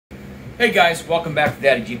Hey guys, welcome back to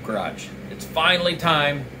Daddy Jeep Garage. It's finally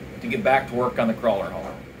time to get back to work on the crawler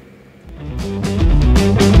haul.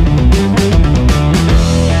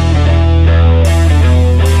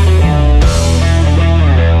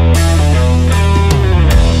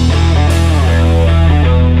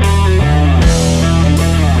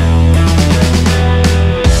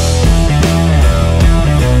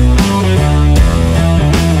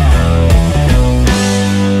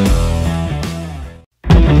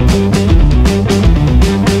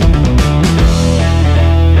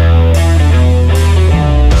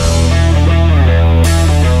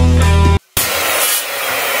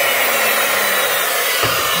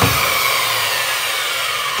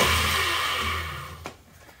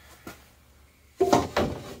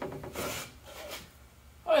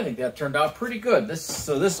 I think that turned out pretty good. This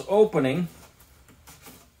opening,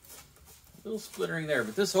 a little splittering there,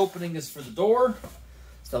 but this opening is for the door.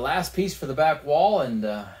 It's the last piece for the back wall, and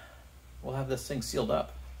we'll have this thing sealed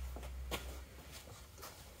up.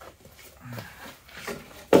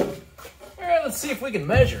 All right, let's see if we can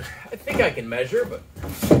measure. I think I can measure, but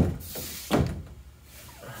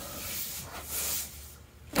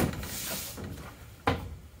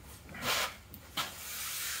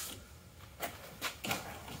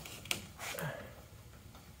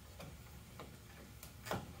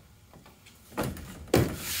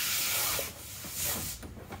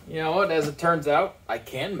you know what, as it turns out, I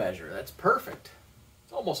can measure. That's perfect.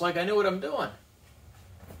 It's almost like I knew what I'm doing.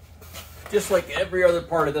 Just like every other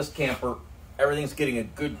part of this camper, everything's getting a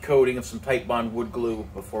good coating of some tight bond wood glue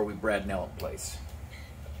before we brad nail in place.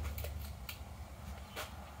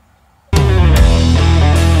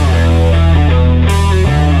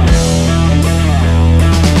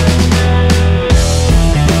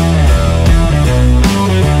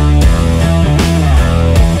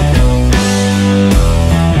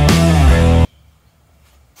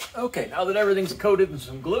 Okay, now that everything's coated in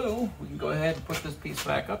some glue, we can go ahead and put this piece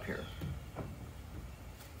back up here.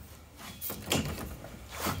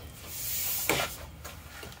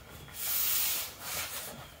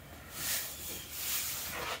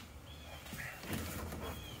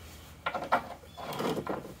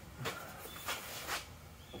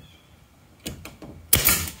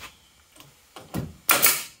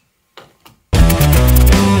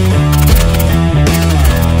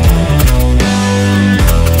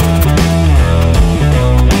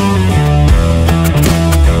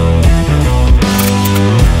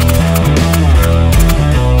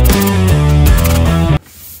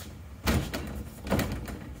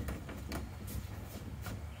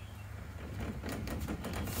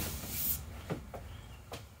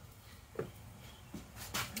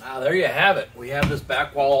 There you have it. We have this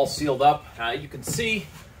back wall all sealed up. You can see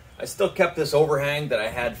I still kept this overhang that I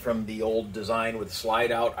had from the old design with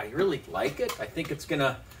slide out. I really like it. I think it's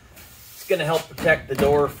gonna help protect the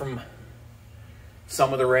door from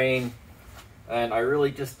some of the rain. And I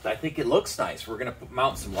think it looks nice. We're gonna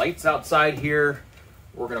mount some lights outside here.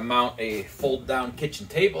 We're gonna mount a fold down kitchen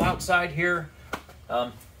table outside here.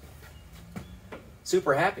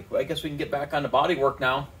 Super happy. Well, I guess we can get back on the bodywork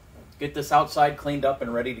now. Get this outside cleaned up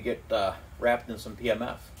and ready to get wrapped in some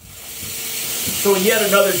PMF. So in yet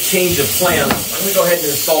another change of plans, I'm gonna go ahead and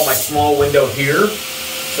install my small window here.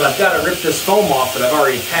 So I've got to rip this foam off that I've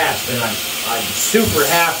already attached, and I'm super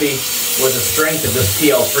happy with the strength of this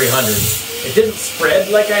PL300. It didn't spread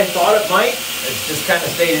like I thought it might. It just kind of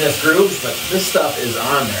stayed in its grooves, but this stuff is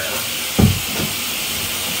on there.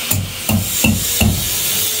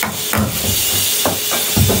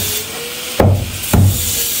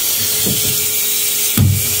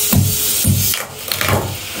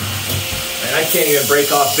 I can't even break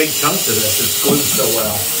off big chunks of this. It's glued so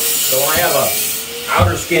well. So when I have a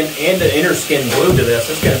outer skin and an inner skin glued to this,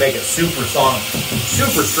 it's going to make it super strong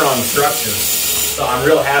structure. So I'm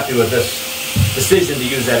real happy with this decision to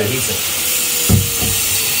use that adhesive.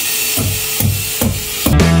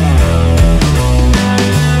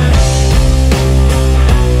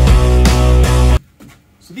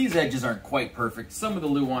 So these edges aren't quite perfect. Some of the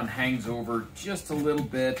Luan hangs over just a little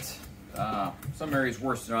bit. Some areas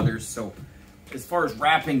worse than others. So as far as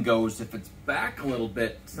wrapping goes, if it's back a little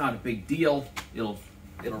bit, it's not a big deal. It'll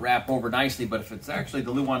wrap over nicely, but if it's actually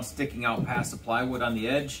the Luan sticking out past the plywood on the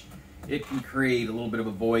edge, it can create a little bit of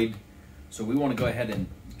a void. So we want to go ahead and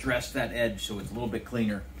dress that edge so it's a little bit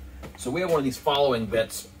cleaner. So we have one of these following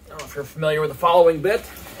bits. I don't know if you're familiar with the following bit.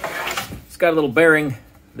 It's got a little bearing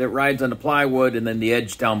that rides on the plywood and then the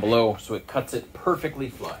edge down below, so it cuts it perfectly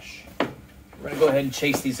flush. We're going to go ahead and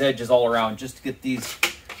chase these edges all around just to get these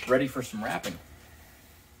ready for some wrapping.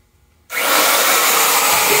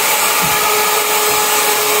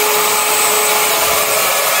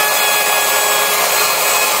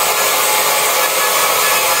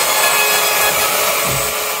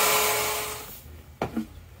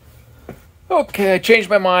 Okay, I changed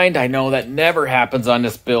my mind. I know that never happens on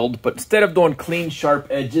this build, but instead of doing clean, sharp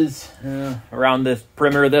edges around the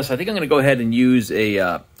perimeter of this, I think I'm going to go ahead and use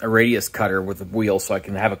a radius cutter with a wheel so I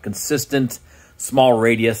can have a consistent small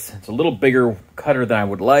radius. It's a little bigger cutter than I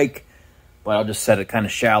would like, but I'll just set it kind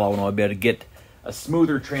of shallow and I'll be able to get a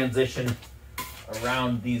smoother transition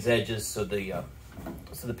around these edges so the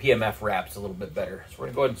PMF wraps a little bit better. So we're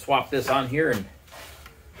going to go ahead and swap this on here and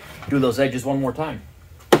do those edges one more time.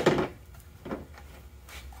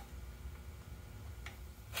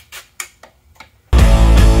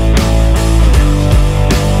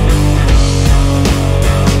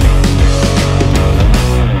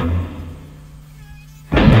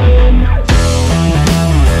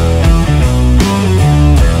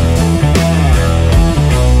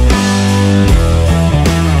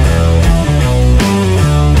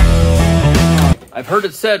 I've heard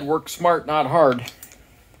it said, work smart, not hard.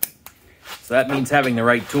 So that means having the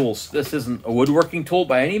right tools. This isn't a woodworking tool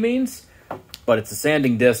by any means, but it's a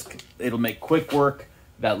sanding disc. It'll make quick work,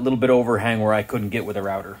 that little bit overhang where I couldn't get with a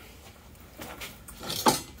router.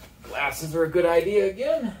 Glasses are a good idea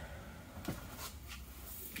again.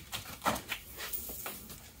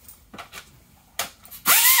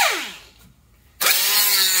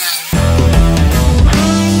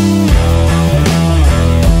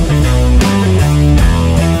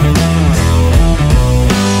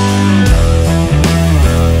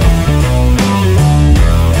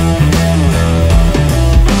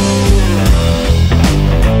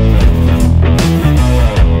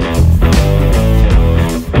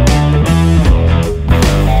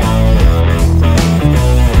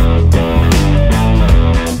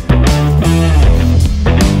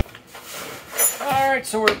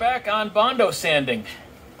 So we're back on bondo sanding.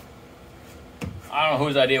 I don't know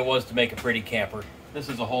whose idea it was to make a pretty camper. This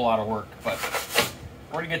is a whole lot of work, but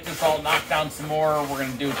we're gonna get this all knocked down some more. We're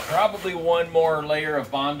gonna do probably one more layer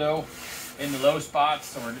of bondo in the low spots.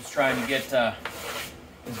 So we're just trying to get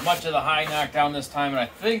as much of the high knocked down this time, and I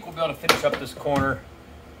think we'll be able to finish up this corner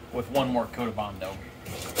with one more coat of bondo.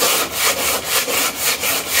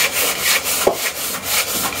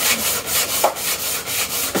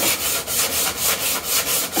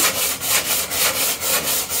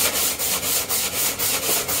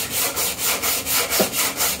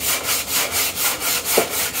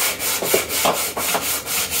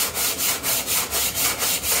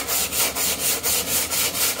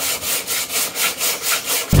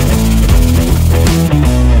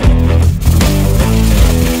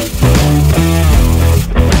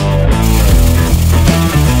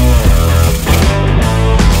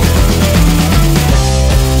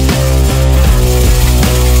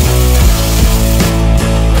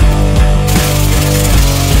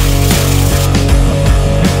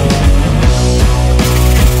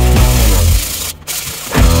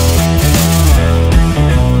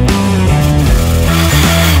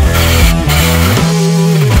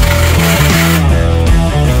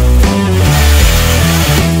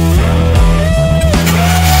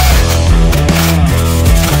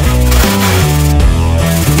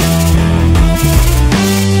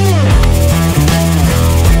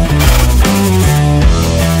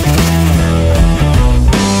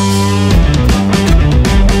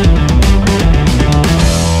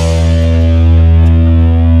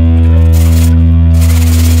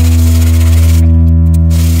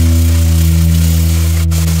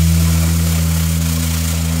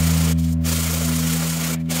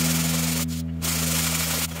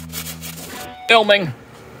 Filming.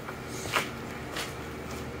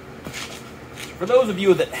 For those of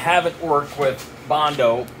you that haven't worked with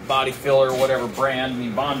bondo, body filler, whatever brand, I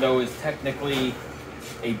mean, bondo is technically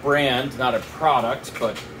a brand, not a product,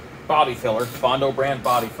 but body filler, bondo brand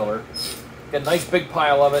body filler. Get a nice big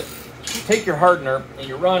pile of it. You take your hardener and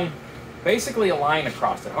you run basically a line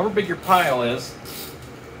across it. However big your pile is,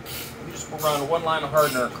 you just run one line of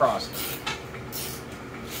hardener across it.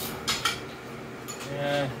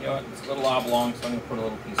 Yeah, you know what, it's a little oblong, so I'm going to put a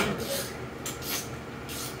little piece over there.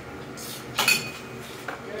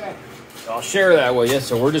 Okay. So I'll share that with you.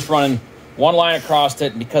 So we're just running one line across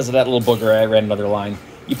it, and because of that little booger, I ran another line.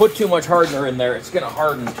 You put too much hardener in there, it's going to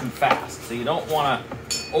harden too fast. So you don't want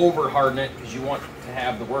to over-harden it because you want to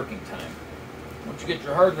have the working time. Once you get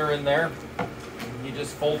your hardener in there, you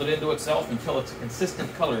just fold it into itself until it's a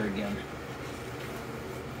consistent color again.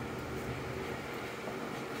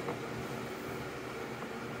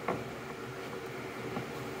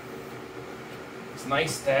 It's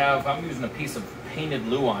nice to have, I'm using a piece of painted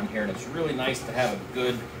Luan here, and it's really nice to have a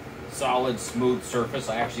good, solid, smooth surface.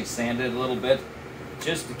 I actually sanded it a little bit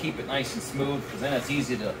just to keep it nice and smooth, because then it's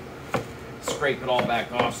easy to scrape it all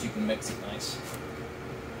back off so you can mix it nice.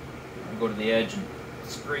 go to the edge and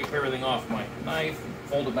scrape everything off my knife and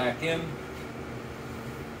fold it back in.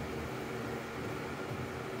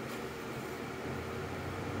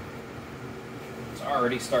 It's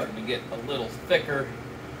already starting to get a little thicker,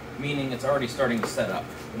 meaning it's already starting to set up.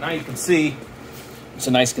 Now you can see it's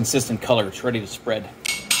a nice consistent color. It's ready to spread.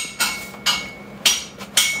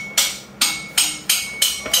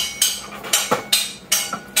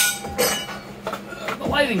 The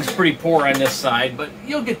lighting's pretty poor on this side, but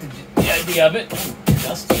you'll get the idea of it. Ooh,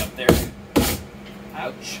 dusty up there.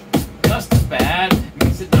 Ouch. Dust is bad. It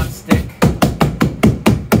makes it not stick.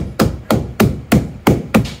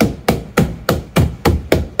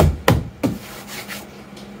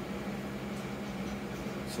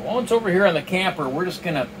 So once over here on the camper, we're just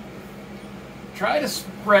going to try to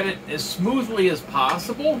spread it as smoothly as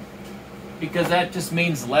possible, because that just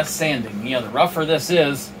means less sanding. You know, the rougher this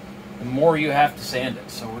is, the more you have to sand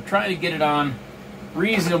it. So we're trying to get it on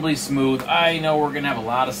reasonably smooth. I know we're going to have a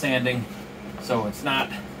lot of sanding, so it's not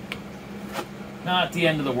the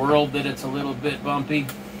end of the world that it's a little bit bumpy.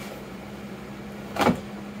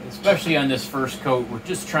 Especially on this first coat, we're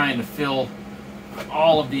just trying to fill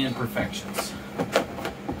all of the imperfections.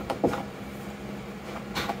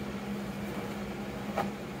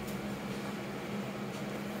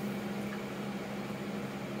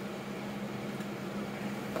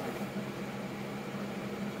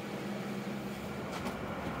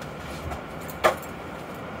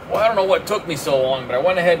 Well, I don't know what took me so long, but I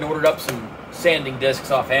went ahead and ordered up some sanding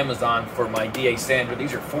discs off Amazon for my DA sander.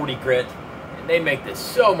 These are 40 grit, and they make this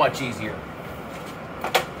so much easier.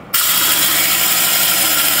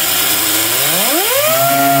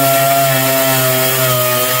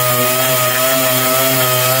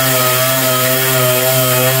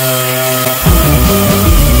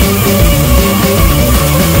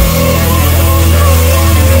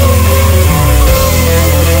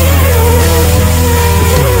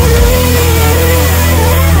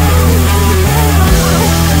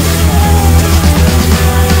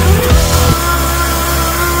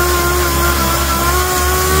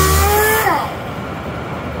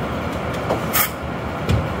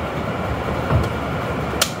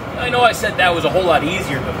 I know I said that was a whole lot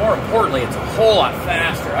easier, but more importantly, it's a whole lot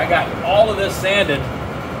faster. I got all of this sanded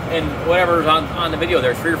in whatever's on the video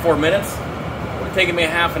there, 3 or 4 minutes. It would have taken me a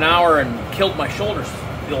half an hour and killed my shoulders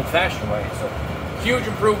the old-fashioned way. So, huge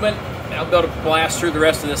improvement. I'll be able to blast through the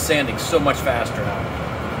rest of this sanding so much faster now.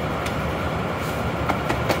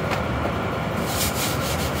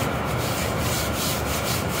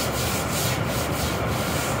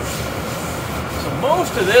 So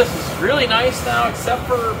most of this is really nice now, except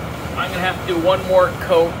for I'm going to have to do one more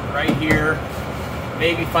coat right here.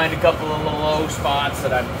 Maybe find a couple of little low spots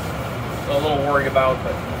that I'm a little worried about,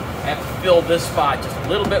 but I have to fill this spot just a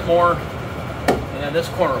little bit more, and then this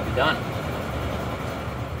corner will be done.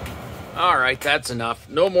 All right, that's enough.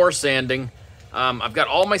 No more sanding. I've got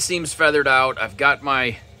all my seams feathered out. I've got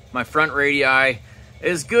my front radii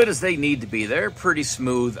as good as they need to be. They're pretty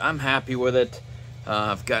smooth. I'm happy with it.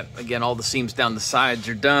 I've got, again, all the seams down the sides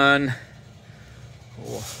are done.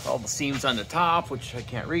 All the seams on the top, which I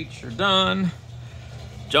can't reach, are done.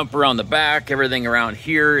 Jump around the back. Everything around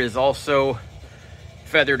here is also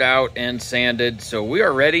feathered out and sanded. So we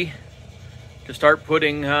are ready to start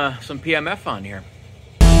putting some PMF on here.